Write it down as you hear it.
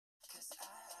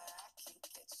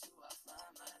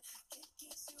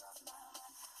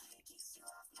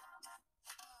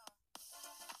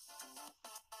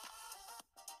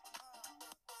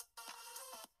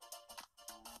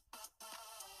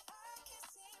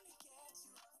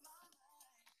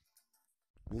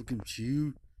Welcome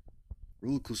to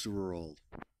Roller Coaster World.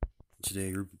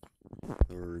 Today, or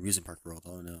amusement park world, I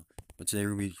don't know. But today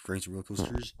we're gonna be riding some roller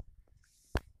coasters.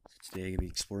 Today I'm gonna be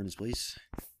exploring this place.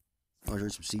 I'll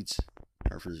reserve some seats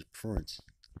for the performance.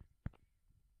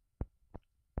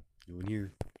 No one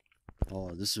here.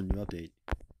 Oh, this is a new update.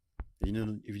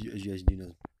 As you guys do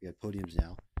know, we have podiums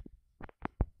now.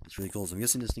 It's really cool. So I'm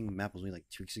guessing this map was made like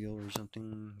 2 weeks ago or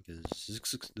something. Because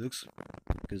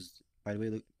by the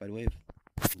way,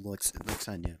 it looks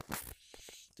kind of new.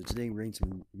 So today we're riding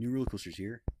some new roller coasters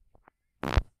here.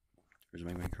 Where's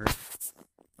my Minecraft?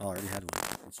 Oh, I already had one.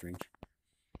 That's strange.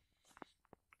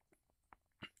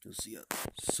 You'll see.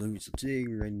 So today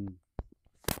we're riding.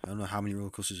 I don't know how many roller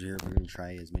coasters are here, but we're gonna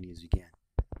try as many as we can.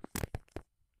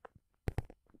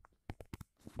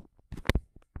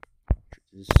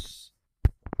 This.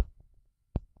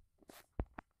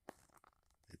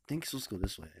 I think it's supposed to go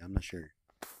this way. I'm not sure.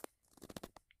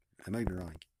 I might be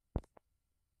wrong.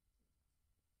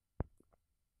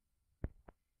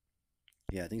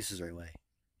 Yeah, I think this is the right way.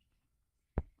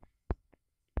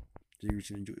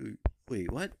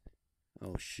 Wait, what?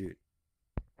 Oh shoot.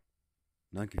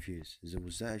 Not confused.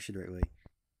 Was that actually the right way?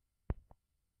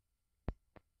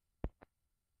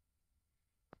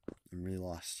 I'm really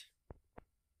lost.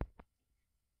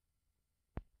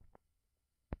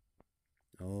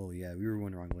 Oh yeah, we were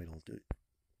going the wrong way. Don't do it.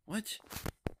 What?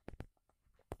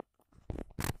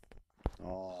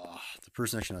 Oh, the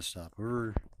person actually messed up.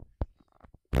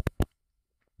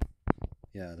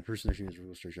 Yeah, the person actually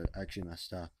actually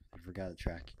messed up. I forgot the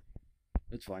track.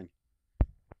 It's fine.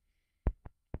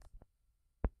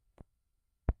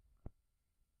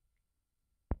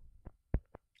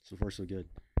 So far, so good.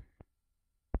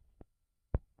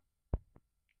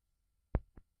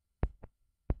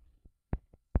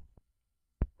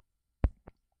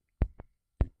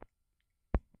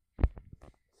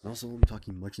 I also won't be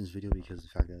talking much in this video because of the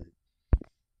fact that I'm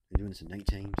doing this at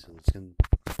nighttime, so it's gonna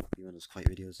be one of those quiet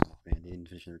videos. Oh man, they didn't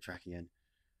finish their track again.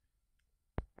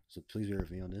 So please bear with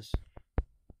me on this.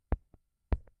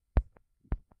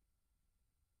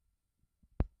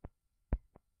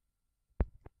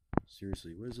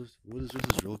 Seriously, what is this? What is with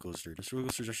this roller coaster? This roller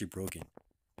coaster is actually broken.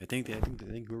 I think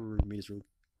whoever made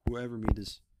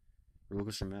this roller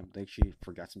coaster map, they actually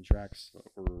forgot some tracks,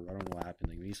 or I don't know what happened.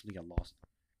 Like maybe something got lost.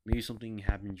 Maybe something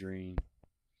happened during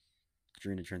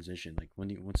the transition. Like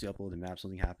once you upload the map,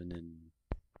 something happened, and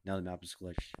now the map is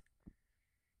glitched.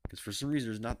 Because for some reason,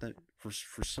 there's not that. For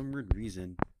some weird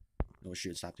reason, oh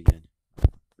shit, it stopped again.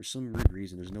 For some weird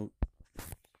reason, there's no.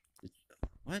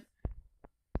 What?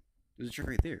 There's a track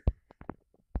right there.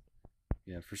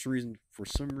 Yeah, for some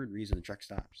weird reason, the track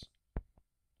stops.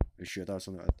 Oh shit, I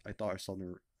thought I saw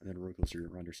another roller coaster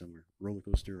around here somewhere. Roller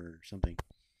coaster or something.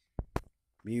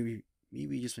 Maybe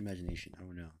just my imagination. I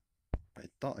don't know. I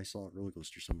thought I saw a roller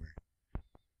coaster somewhere.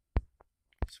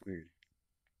 It's weird.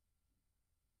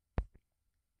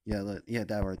 Yeah,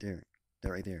 that right there.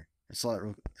 That right there. I saw it.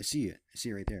 I see it. I see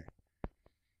it right there.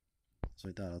 So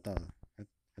I thought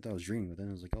I was dreaming, but then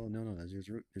I was like, oh no,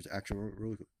 there's actual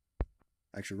roller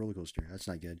coaster. That's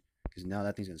not good because now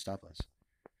that thing's gonna stop us.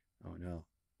 Oh no.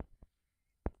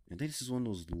 I think this is one of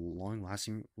those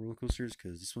long-lasting roller coasters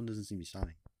because this one doesn't seem to be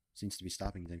stopping. Seems to be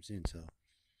stopping anytime soon. So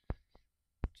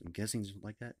I'm guessing it's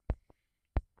like that.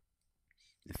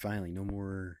 And finally, no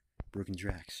more broken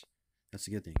tracks. That's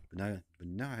a good thing. But now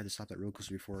I had to stop that roller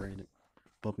coaster before I ended up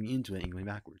bumping into it and going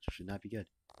backwards, which should not be good.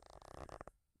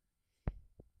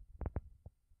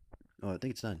 Oh, I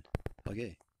think it's done.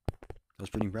 Okay. That was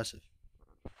pretty impressive.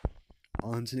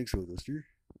 On to the next roller coaster.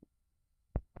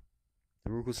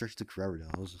 The roller coaster actually took forever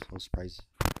though. I was surprised.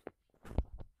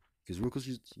 Because roller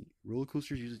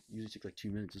coasters usually take like 2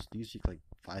 minutes. This usually take like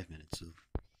 5 minutes, so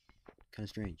kind of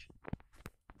strange.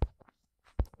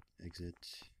 Exit.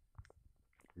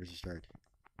 Where's the start?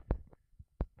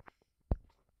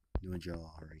 No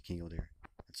jaw. Alright, can't go there.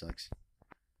 That sucks.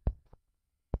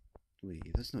 Wait,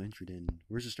 if that's no entry, then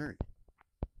where's the start?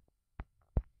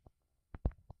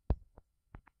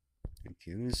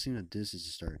 Okay, I'm gonna assume that this is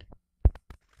the start.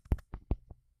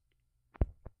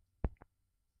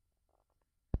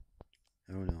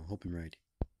 I don't know. Hope I'm right.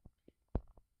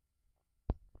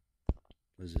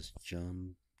 What is this? I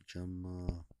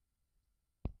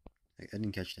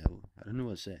didn't catch that. I don't know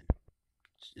what it said.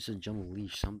 It said jump a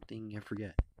leash something. I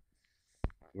forget.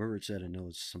 Whatever it said, I know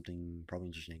it's something probably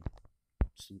interesting.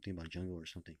 Something about jungle or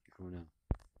something. I don't know.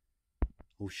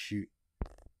 Oh shoot.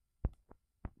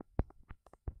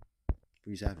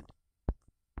 Please haven't.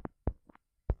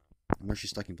 I'm actually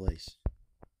stuck in place.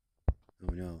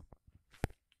 Oh no.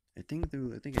 I think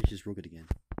I just broke it again.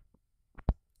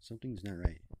 Something's not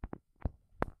right.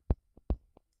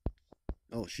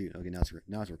 Oh shoot. Okay, now it's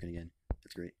working again.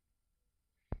 That's great.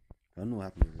 I don't know what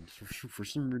happened here. For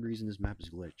some weird reason, this map is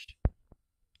glitched.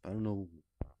 I don't know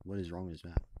what is wrong with this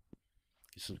map.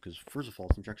 Because first of all,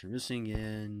 some tracks are missing,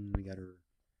 and we got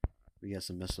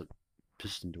some messed up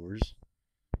piston doors.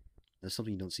 That's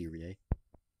something you don't see every day.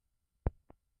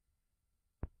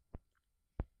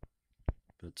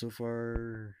 But so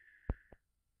far,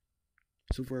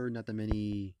 not that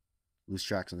many loose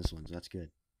tracks on this one, so that's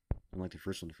good. Unlike the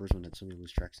first one. The first one had so many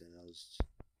loose tracks in it.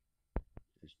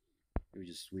 It was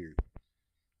just weird.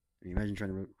 I mean, imagine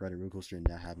trying to ride a roller coaster and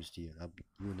that happens to you.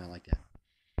 You would not like that.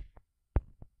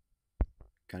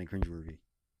 Kind of cringeworthy.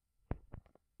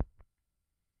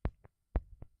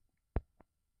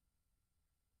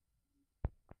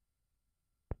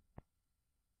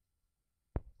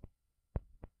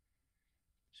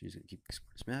 So he's gonna keep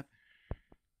exploring this map.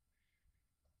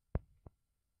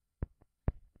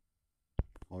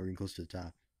 While we're getting close to the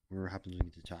top. Whatever happens when we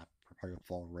get to the top, we're probably gonna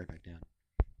fall right back down.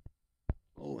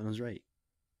 Oh, and I was right.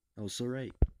 I was so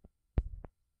right.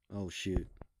 Oh shoot.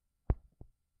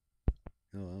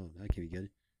 Oh, that can't be good.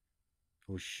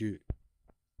 Oh shoot.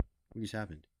 What just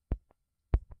happened?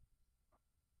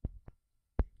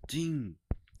 Ding!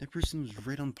 That person was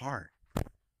right on par.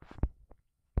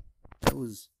 That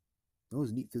was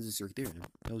neat physics right there.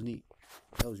 That was neat.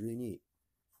 That was really neat.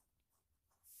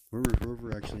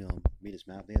 Whoever actually made this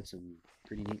map, they had some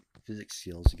pretty neat physics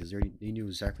skills because they knew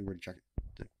exactly where the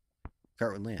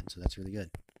cart would land. So that's really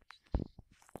good.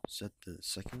 Is that the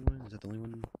second one? Is that the only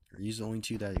one? Are these the only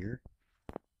two that are here?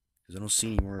 Because I don't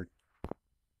see any more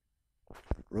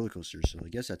roller coasters. So I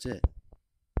guess that's it.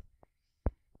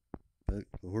 But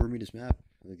whoever made this map,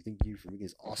 I'd like to thank you for making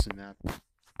this awesome map.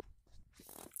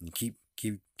 And keep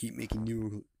making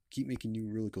new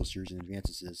roller coasters and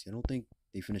advances to this. I don't think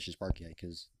they finished this park yet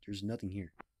because there's nothing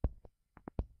here.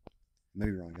 I might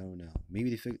be wrong. I don't know. Maybe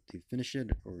they finished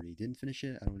it or they didn't finish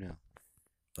it. I don't know.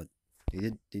 But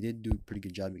they did do a pretty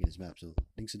good job making this map. So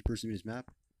thanks to the person who made this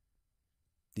map.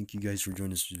 Thank you guys for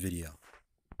joining this video.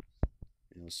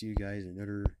 And I'll see you guys in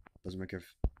another Buzz Minecraft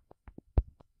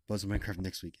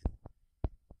next weekend.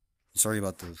 Sorry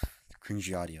about the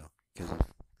cringy audio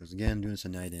because again I'm doing this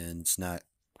at night and it's not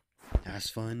as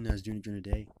fun as doing it during the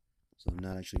day. So I'm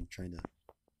not actually trying to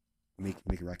make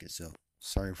a racket. So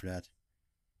sorry for that.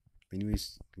 But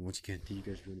anyways, once again, thank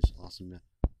you guys for doing this awesome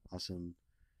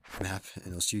map,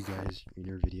 and I'll see you guys in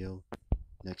your video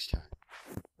next time.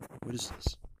 What is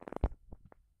this?